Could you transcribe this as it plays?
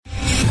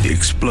The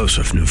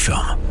explosive new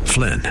film,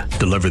 Flynn,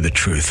 deliver the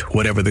truth,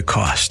 whatever the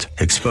cost,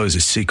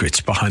 exposes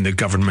secrets behind the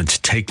government's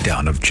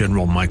takedown of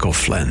General Michael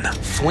Flynn.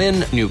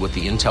 Flynn knew what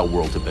the intel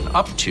world had been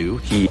up to.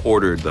 He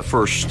ordered the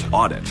first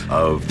audit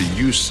of the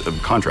use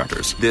of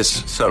contractors.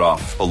 This set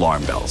off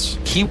alarm bells.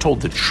 He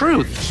told the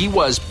truth. He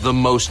was the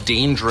most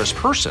dangerous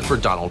person for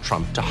Donald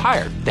Trump to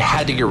hire. They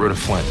had to get rid of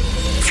Flynn.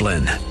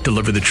 Flynn,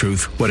 deliver the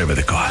truth, whatever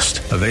the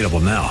cost. Available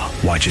now.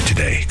 Watch it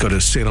today. Go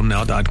to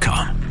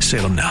salemnow.com.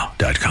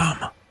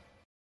 salemnow.com.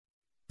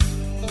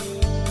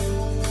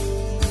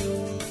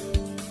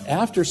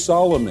 After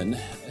Solomon,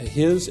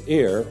 his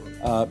heir,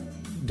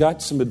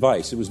 got some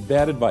advice. It was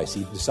bad advice.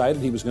 He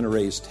decided he was going to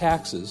raise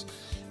taxes,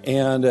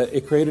 and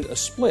it created a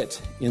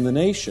split in the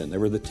nation. There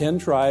were the 10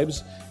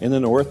 tribes in the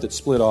north that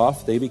split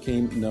off. They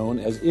became known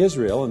as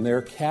Israel, and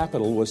their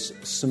capital was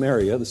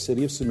Samaria, the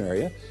city of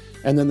Samaria.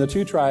 And then the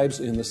 2 tribes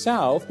in the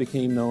south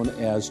became known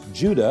as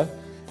Judah,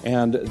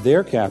 and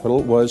their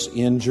capital was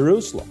in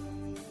Jerusalem.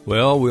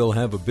 Well, we'll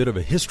have a bit of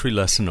a history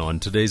lesson on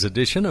today's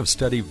edition of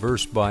Study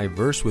Verse by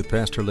Verse with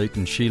Pastor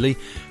Leighton Sheely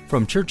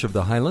from Church of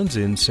the Highlands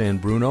in San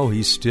Bruno.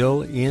 He's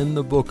still in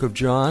the book of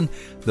John,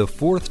 the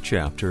 4th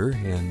chapter,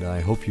 and I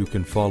hope you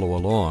can follow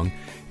along.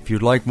 If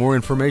you'd like more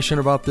information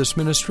about this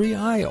ministry,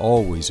 I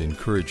always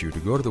encourage you to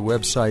go to the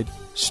website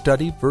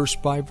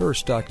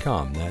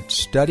studyversebyverse.com.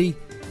 That's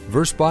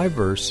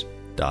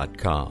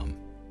studyversebyverse.com.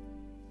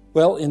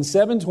 Well, in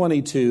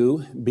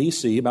 722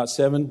 BC, about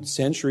 7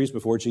 centuries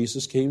before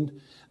Jesus came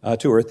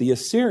to earth, the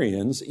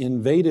Assyrians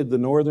invaded the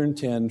northern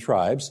 10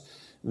 tribes.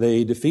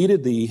 They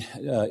defeated the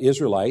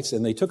Israelites,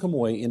 and they took them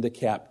away into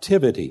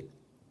captivity.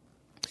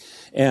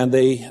 And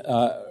they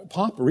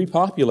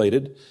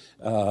repopulated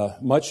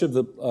much of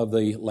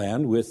the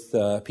land with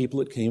people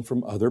that came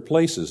from other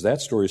places.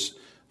 That story's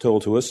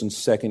told to us in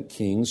 2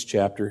 Kings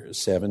chapter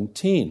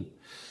 17.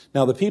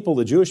 Now,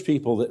 the Jewish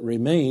people that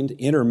remained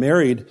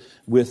intermarried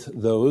with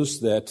those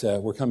that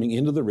were coming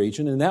into the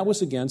region, and that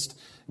was against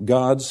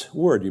God's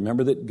word. You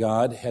remember that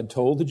God had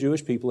told the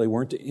Jewish people they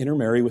weren't to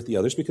intermarry with the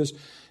others because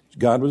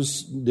God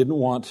didn't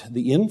want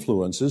the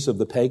influences of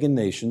the pagan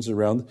nations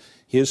around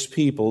his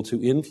people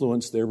to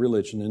influence their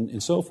religion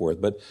and so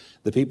forth. But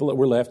the people that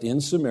were left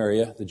in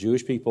Samaria, the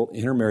Jewish people,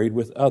 intermarried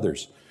with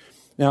others.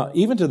 Now,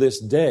 even to this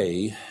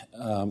day,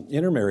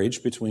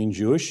 intermarriage between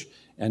Jewish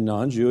and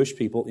non-Jewish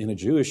people in a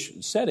Jewish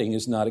setting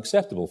is not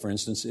acceptable. For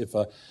instance, if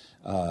a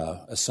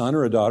son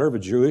or a daughter of a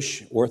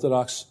Jewish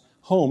Orthodox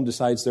home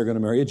decides they're going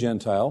to marry a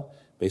Gentile,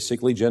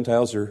 basically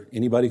Gentiles are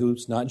anybody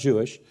who's not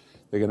Jewish,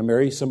 they're going to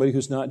marry somebody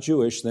who's not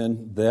Jewish,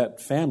 then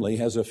that family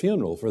has a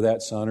funeral for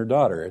that son or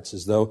daughter. It's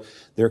as though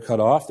they're cut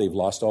off, they've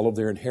lost all of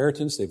their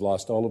inheritance, they've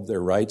lost all of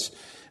their rights,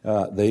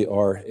 they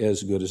are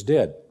as good as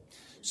dead.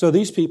 So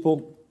these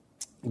people,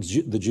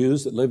 the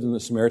Jews that lived in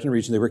the Samaritan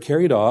region, they were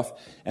carried off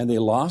and they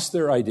lost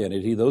their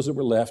identity. Those that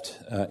were left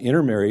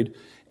intermarried,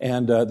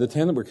 and the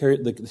 10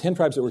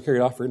 tribes that were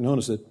carried off are known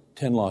as the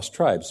 10 lost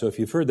tribes. So if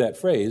you've heard that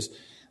phrase,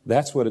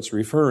 that's what it's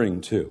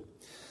referring to.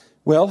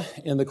 Well,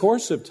 in the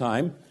course of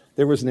time,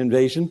 there was an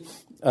invasion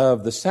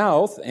of the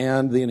south,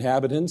 and the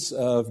inhabitants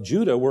of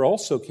Judah were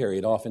also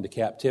carried off into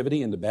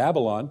captivity into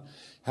Babylon.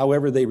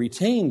 However, they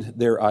retained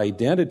their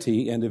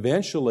identity, and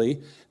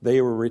eventually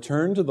they were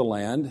returned to the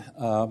land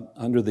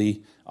under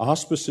the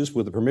auspices,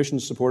 with the permission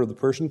and support of the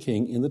Persian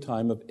king, in the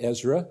time of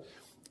Ezra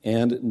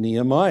and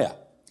Nehemiah.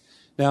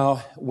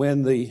 Now,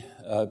 when the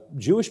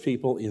Jewish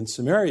people in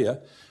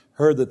Samaria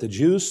heard that the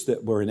Jews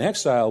that were in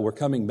exile were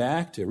coming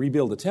back to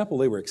rebuild the temple,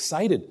 they were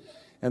excited,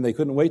 and they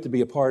couldn't wait to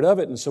be a part of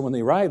it. And so when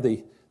they arrived,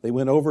 they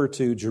went over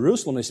to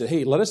Jerusalem. They said,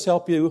 "Hey, let us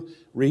help you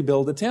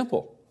rebuild the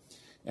temple."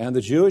 And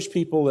the Jewish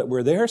people that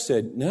were there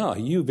said, "No,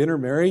 you've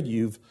intermarried,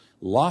 you've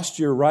lost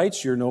your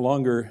rights, you're no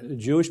longer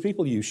Jewish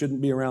people, you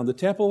shouldn't be around the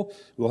temple,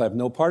 we'll have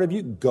no part of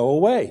you, go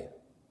away."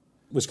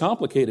 It was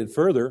complicated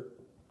further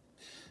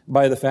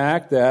by the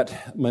fact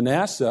that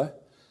Manasseh,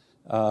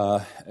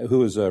 who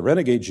was a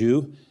renegade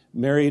Jew,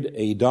 married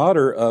a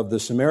daughter of the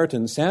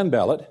Samaritan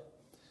Sanballat,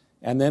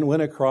 and then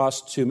went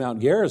across to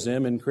Mount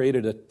Gerizim and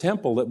created a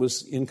temple that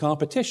was in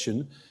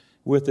competition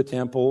with the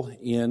temple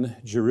in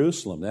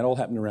Jerusalem. That all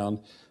happened around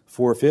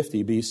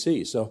 450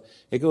 BC. So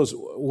it goes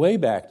way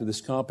back to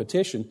this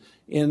competition.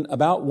 In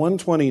about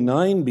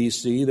 129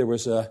 BC, there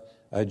was a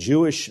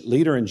Jewish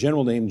leader and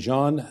general named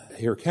John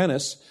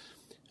Hyrcanus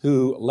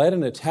who led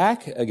an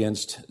attack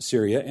against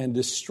Syria and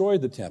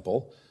destroyed the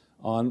temple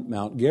on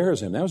Mount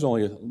Gerizim. That was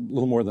only a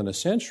little more than a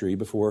century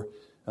before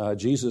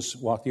Jesus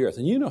walked the earth.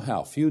 And you know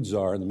how feuds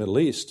are in the Middle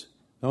East,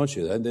 don't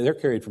you? They're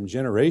carried from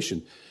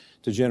generation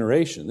to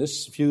generation.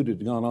 This feud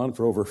had gone on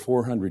for over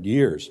 400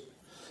 years.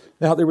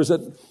 Now, there was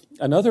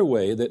another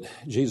way that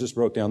Jesus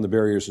broke down the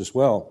barriers as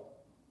well,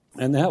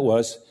 and that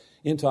was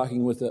in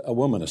talking with a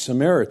woman, a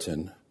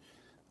Samaritan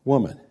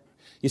woman.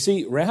 You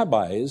see,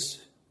 rabbis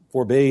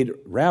forbade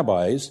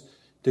rabbis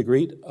to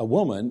greet a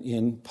woman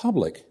in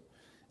public,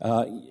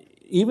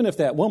 even if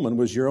that woman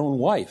was your own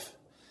wife.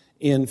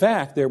 In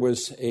fact, there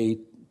was a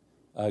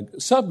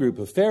subgroup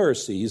of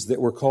Pharisees that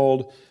were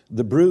called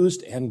the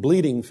bruised and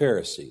bleeding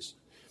Pharisees.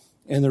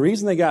 And the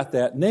reason they got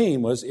that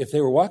name was if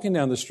they were walking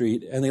down the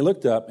street and they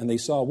looked up and they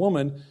saw a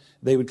woman,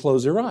 they would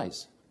close their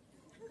eyes.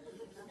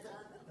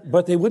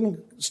 But they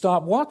wouldn't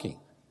stop walking.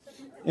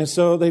 And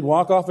so they'd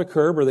walk off a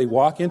curb or they'd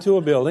walk into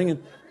a building,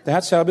 and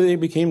that's how they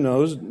became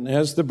known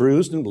as the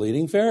bruised and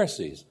bleeding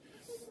Pharisees.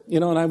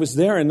 And I was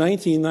there in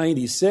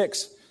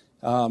 1996.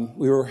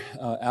 We were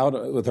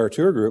out with our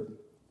tour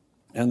group,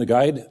 and the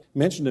guide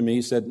mentioned to me,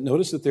 he said,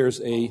 notice that there's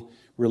a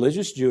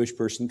religious Jewish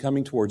person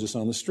coming towards us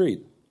on the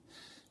street.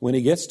 When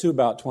he gets to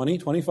about 20,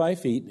 25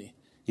 feet,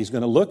 he's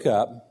going to look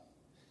up,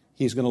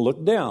 he's going to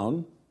look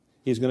down,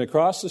 he's going to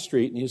cross the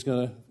street, and he's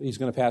going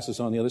to pass us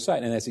on the other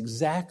side. And that's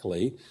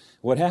exactly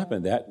what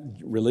happened. That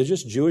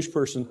religious Jewish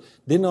person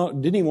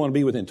didn't even want to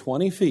be within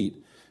 20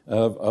 feet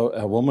of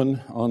a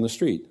woman on the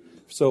street.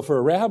 So for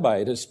a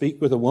rabbi to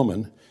speak with a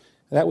woman,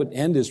 that would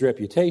end his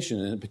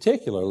reputation, and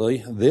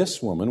particularly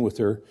this woman with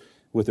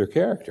her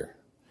character.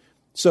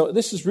 So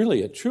this is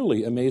really a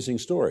truly amazing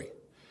story.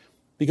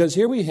 Because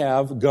here we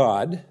have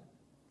God,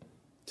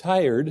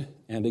 tired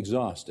and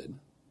exhausted,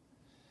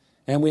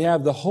 and we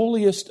have the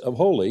holiest of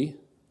holy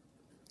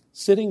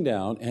sitting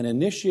down and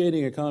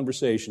initiating a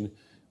conversation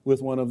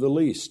with one of the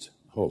least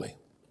holy.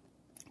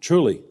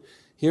 Truly,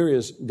 here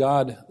is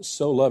God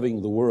so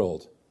loving the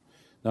world,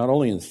 not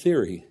only in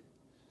theory,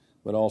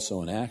 but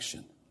also in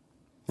action.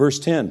 Verse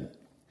 10,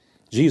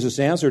 Jesus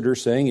answered her,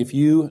 saying, if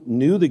you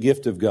knew the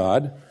gift of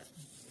God,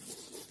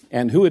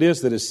 and who it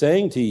is that is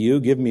saying to you,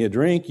 give me a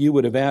drink, you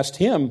would have asked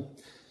him,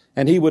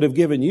 and he would have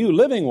given you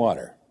living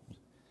water.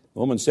 The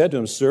woman said to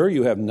him, sir,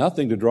 you have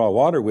nothing to draw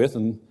water with,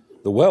 and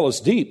the well is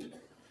deep.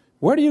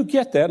 Where do you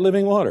get that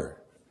living water?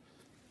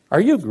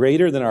 Are you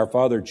greater than our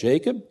father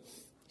Jacob?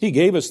 He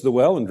gave us the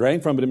well and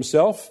drank from it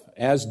himself,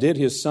 as did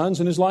his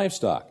sons and his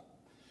livestock.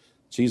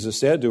 Jesus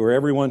said to her,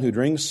 everyone who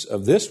drinks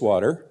of this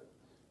water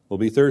will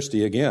be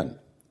thirsty again.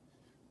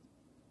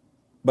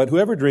 But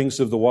whoever drinks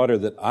of the water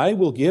that I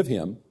will give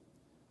him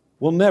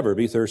will never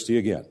be thirsty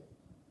again.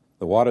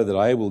 The water that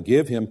I will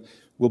give him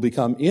will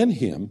become in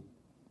him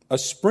a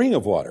spring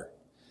of water,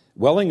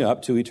 welling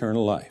up to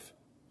eternal life.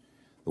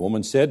 The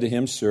woman said to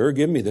him, sir,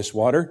 give me this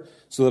water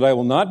so that I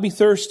will not be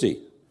thirsty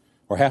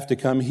or have to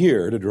come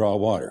here to draw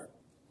water.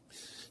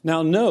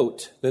 Now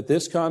note that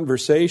this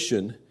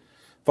conversation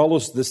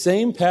follows the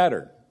same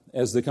pattern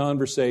as the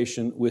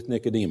conversation with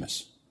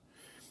Nicodemus.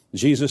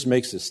 Jesus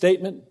makes a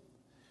statement.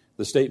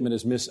 The statement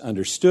is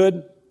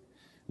misunderstood.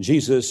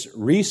 Jesus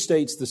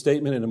restates the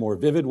statement in a more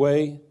vivid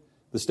way.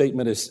 The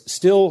statement is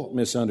still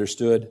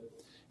misunderstood.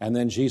 And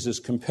then Jesus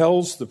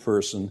compels the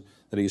person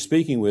that he's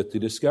speaking with to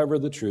discover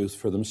the truth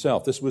for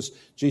themselves. This was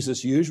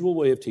Jesus' usual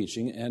way of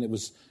teaching, and it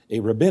was a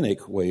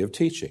rabbinic way of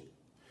teaching.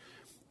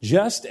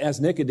 Just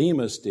as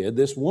Nicodemus did,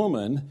 this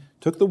woman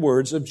took the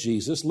words of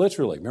Jesus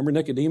literally. Remember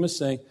Nicodemus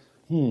saying,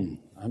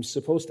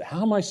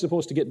 how am I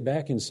supposed to get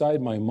back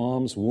inside my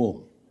mom's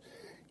womb?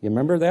 You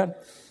remember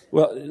that?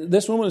 Well,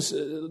 this woman was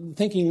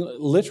thinking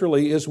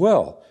literally as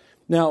well.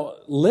 Now,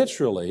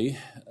 literally,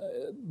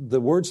 the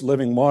words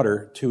living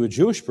water to a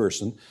Jewish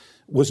person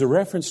was a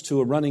reference to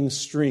a running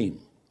stream.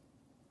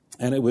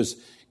 And it was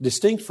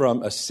distinct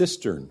from a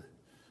cistern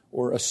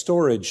or a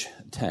storage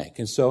tank.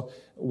 And so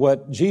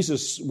what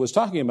Jesus was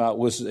talking about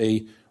was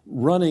a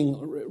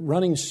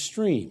running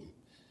stream,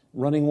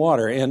 running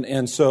water.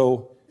 And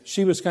so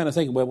she was kind of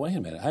thinking, well, wait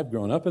a minute, I've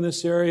grown up in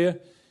this area.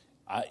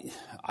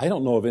 I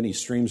don't know of any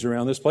streams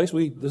around this place.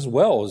 This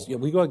wells.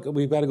 We've got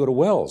to go to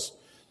wells.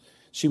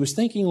 She was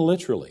thinking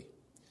literally,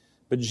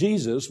 but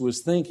Jesus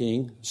was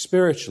thinking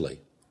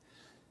spiritually.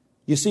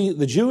 You see,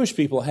 the Jewish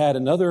people had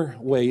another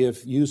way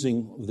of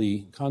using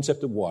the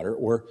concept of water,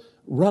 or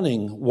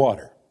running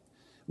water.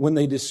 When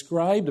they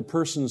described a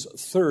person's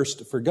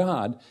thirst for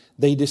God,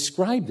 they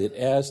described it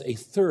as a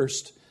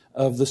thirst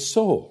of the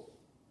soul.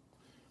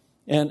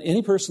 And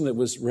any person that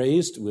was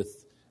raised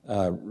with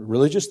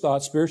religious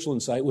thought, spiritual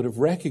insight, would have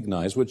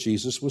recognized what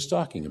Jesus was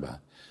talking about.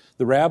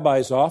 The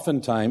rabbis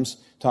oftentimes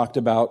talked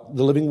about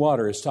the living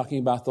water as talking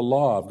about the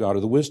law of God or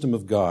the wisdom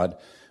of God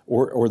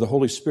or the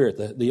Holy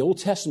Spirit. The Old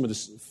Testament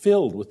is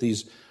filled with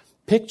these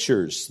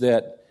pictures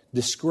that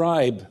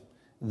describe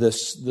the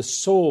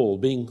soul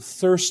being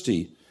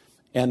thirsty,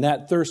 and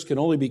that thirst can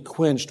only be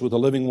quenched with the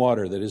living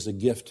water that is a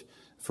gift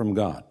from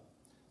God.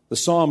 The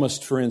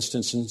psalmist, for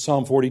instance, in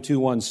Psalm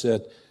 42:1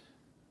 said,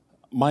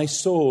 my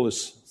soul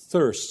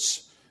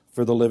thirsts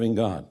for the living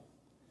God.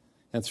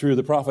 And through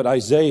the prophet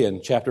Isaiah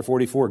in chapter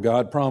 44,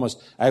 God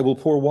promised, I will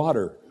pour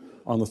water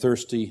on the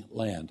thirsty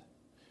land.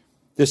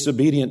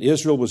 Disobedient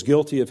Israel was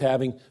guilty of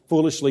having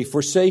foolishly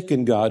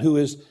forsaken God, who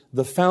is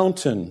the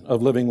fountain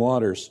of living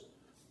waters,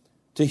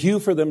 to hew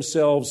for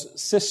themselves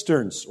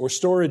cisterns or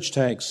storage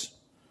tanks,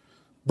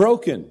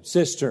 broken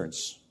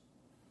cisterns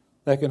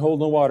that can hold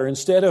no water.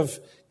 Instead of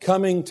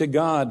coming to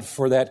God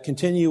for that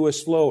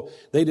continuous flow,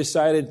 they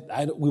decided,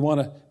 we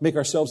want to make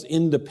ourselves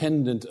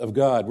independent of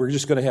God. We're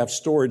just going to have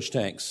storage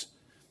tanks.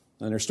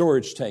 And their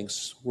storage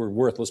tanks were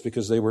worthless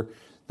because they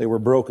were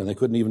broken. They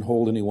couldn't even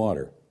hold any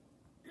water.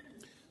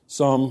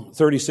 Psalm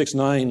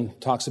 36:9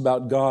 talks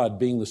about God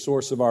being the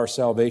source of our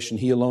salvation.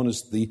 He alone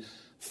is the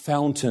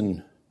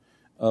fountain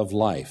of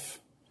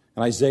life.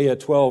 And Isaiah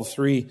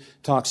 12:3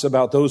 talks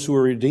about those who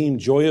are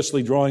redeemed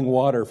joyously drawing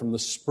water from the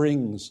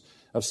springs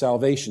of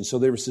salvation. So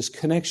there was this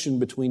connection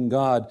between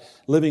God,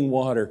 living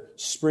water,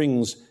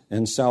 springs,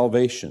 and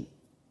salvation.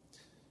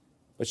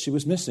 But she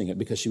was missing it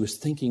because she was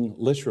thinking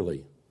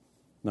literally,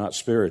 not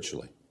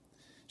spiritually.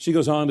 She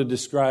goes on to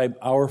describe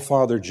our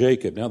father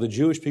Jacob. Now, the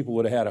Jewish people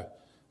would have had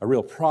a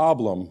real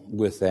problem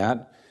with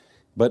that,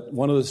 but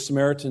one of the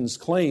Samaritans'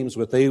 claims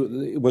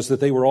was that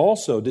they were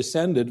also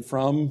descended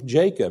from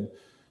Jacob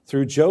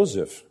through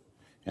Joseph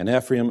and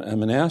Ephraim and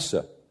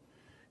Manasseh.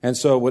 And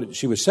so what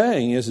she was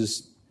saying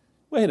is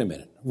wait a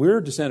minute,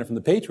 we're descended from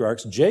the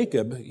patriarchs.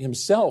 Jacob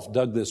himself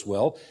dug this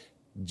well.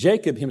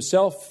 Jacob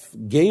himself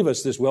gave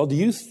us this well. Do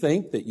you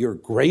think that you're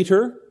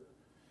greater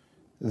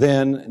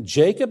than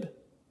Jacob?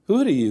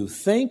 Who do you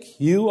think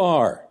you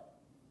are?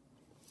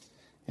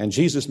 And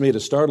Jesus made a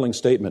startling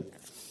statement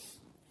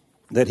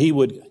that he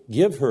would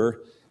give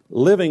her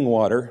living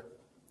water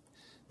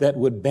that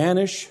would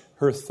banish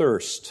her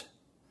thirst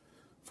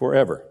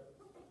forever.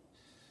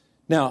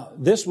 Now,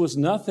 this was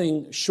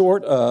nothing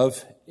short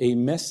of a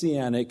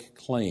messianic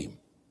claim.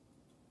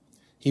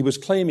 He was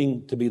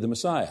claiming to be the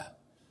Messiah.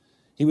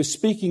 He was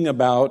speaking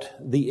about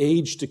the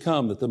age to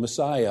come that the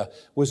Messiah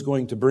was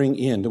going to bring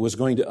in, was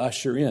going to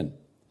usher in.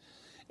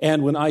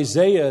 And when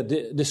Isaiah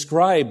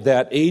described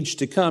that age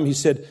to come, he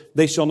said,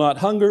 they shall not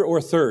hunger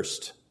or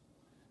thirst.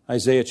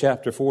 Isaiah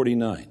chapter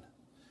 49.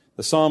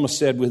 The psalmist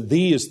said, with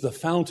thee is the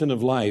fountain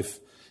of life.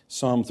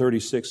 Psalm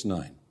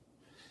 36:9.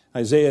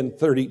 Isaiah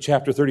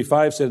chapter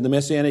 35 said, in the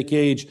Messianic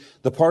age,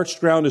 the parched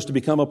ground is to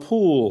become a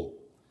pool,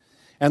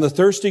 and the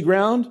thirsty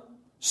ground,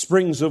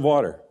 springs of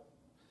water.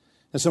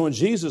 And so when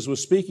Jesus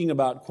was speaking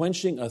about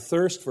quenching a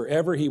thirst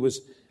forever, he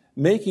was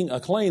making a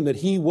claim that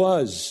he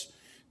was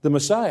the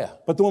Messiah.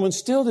 But the woman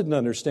still didn't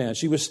understand.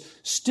 She was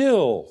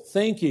still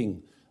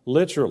thinking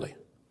literally.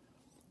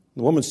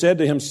 The woman said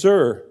to him,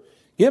 sir,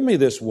 give me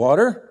this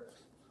water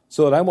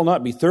so that I will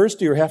not be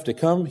thirsty or have to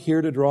come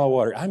here to draw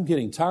water. I'm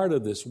getting tired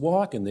of this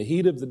walk in the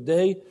heat of the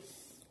day.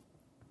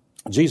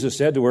 Jesus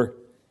said to her,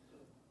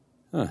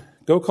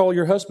 go call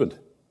your husband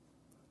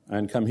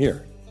and come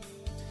here.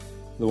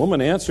 The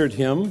woman answered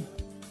him,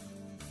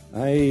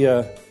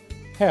 I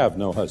have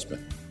no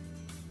husband.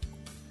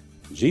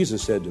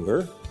 Jesus said to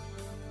her,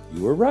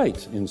 you were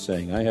right in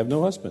saying, I have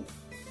no husband.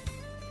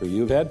 For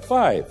you've had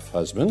 5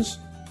 husbands,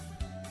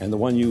 and the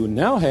one you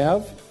now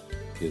have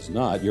is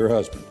not your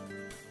husband.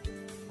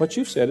 What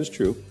you've said is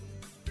true.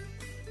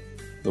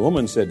 The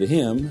woman said to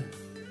him,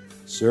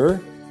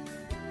 sir,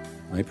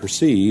 I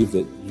perceive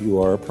that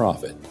you are a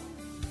prophet.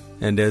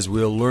 And as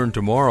we'll learn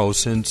tomorrow,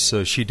 since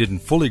she didn't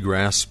fully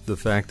grasp the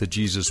fact that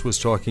Jesus was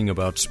talking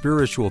about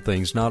spiritual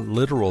things, not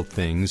literal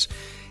things,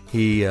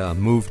 he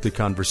moved the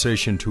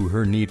conversation to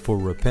her need for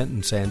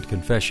repentance and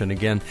confession.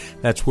 Again,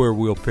 that's where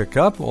we'll pick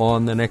up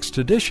on the next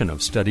edition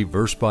of Study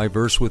Verse by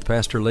Verse with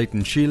Pastor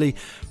Leighton Sheely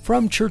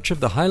from Church of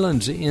the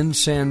Highlands in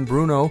San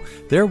Bruno.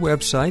 Their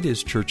website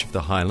is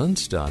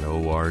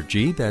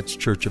churchofthehighlands.org. That's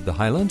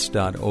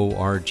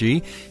churchofthehighlands.org.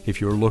 If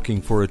you're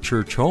looking for a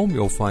church home,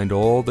 you'll find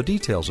all the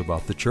details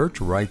about the church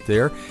right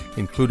there,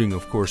 including,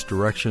 of course,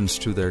 directions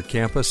to their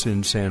campus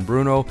in San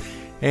Bruno,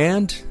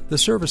 and the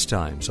service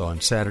times on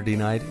Saturday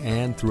night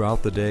and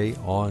throughout the day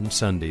on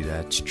Sunday.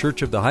 That's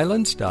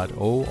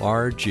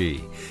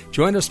churchofthehighlands.org.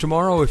 Join us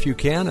tomorrow if you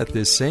can at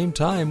this same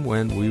time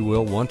when we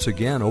will once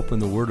again open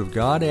the Word of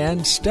God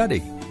and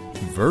study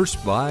verse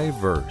by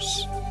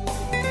verse.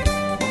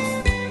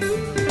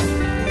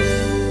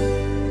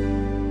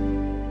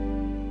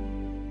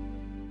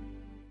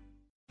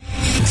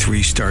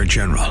 3-star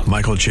General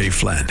Michael J.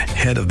 Flynn,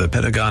 head of the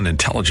Pentagon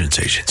Intelligence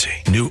Agency,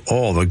 knew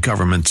all the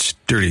government's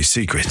dirty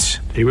secrets.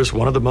 He was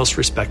one of the most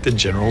respected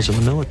generals in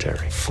the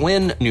military.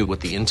 Flynn knew what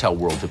the intel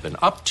world had been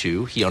up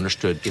to. He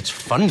understood its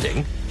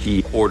funding.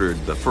 He ordered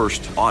the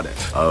first audit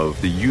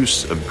of the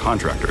use of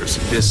contractors.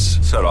 This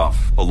set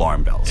off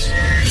alarm bells.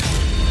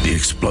 The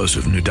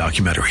explosive new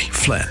documentary,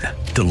 Flynn,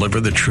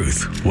 Deliver the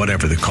Truth,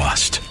 Whatever the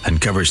Cost,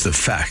 uncovers the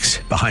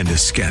facts behind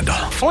this scandal.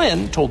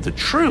 Flynn told the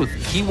truth.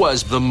 He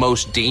was the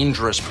most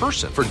dangerous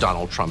person for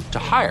Donald Trump to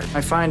hire. I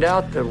find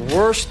out the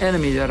worst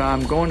enemy that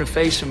I'm going to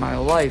face in my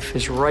life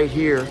is right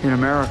here in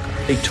America.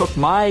 They took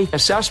my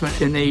assessment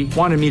and they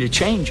wanted me to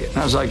change it. And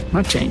I was like, I'm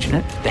not changing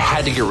it. They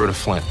had to get rid of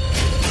Flynn.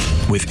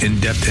 With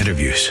in-depth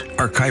interviews,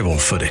 archival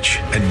footage,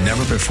 and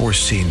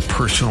never-before-seen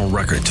personal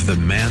records of the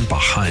man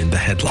behind the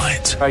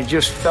headlines. I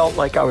just felt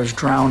like I was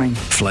drowning.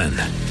 Flynn,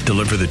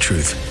 Deliver the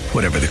Truth,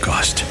 Whatever the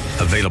Cost.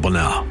 Available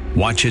now.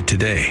 Watch it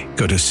today.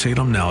 Go to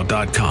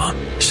salemnow.com.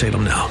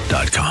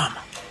 salemnow.com.